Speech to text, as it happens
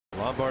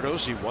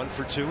Lombardozzi 1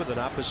 for 2 with an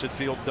opposite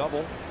field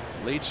double.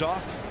 Leads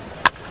off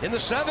in the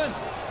 7th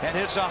and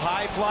hits a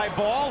high fly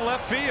ball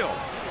left field.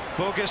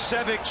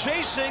 Bogusevic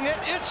chasing it.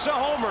 It's a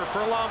homer for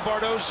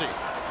Lombardozzi.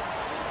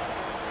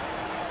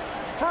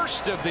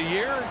 First of the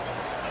year.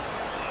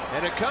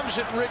 And it comes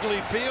at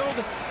Wrigley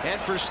Field.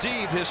 And for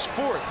Steve, his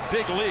 4th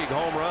big league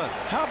home run.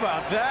 How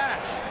about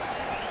that?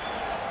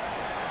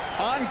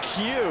 On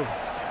cue.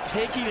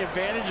 Taking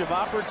advantage of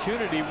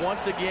opportunity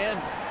once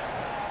again.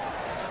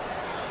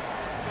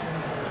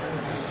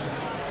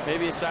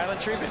 Maybe a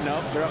silent treatment?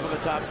 Nope, they're up on the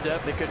top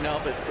step. They couldn't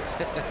help it.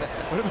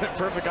 Would have been a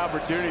perfect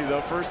opportunity,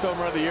 though. First home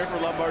run of the year for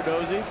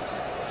Lombardozzi.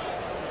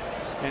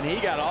 And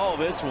he got all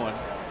this one.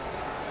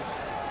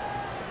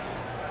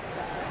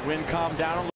 Wind calmed down a little.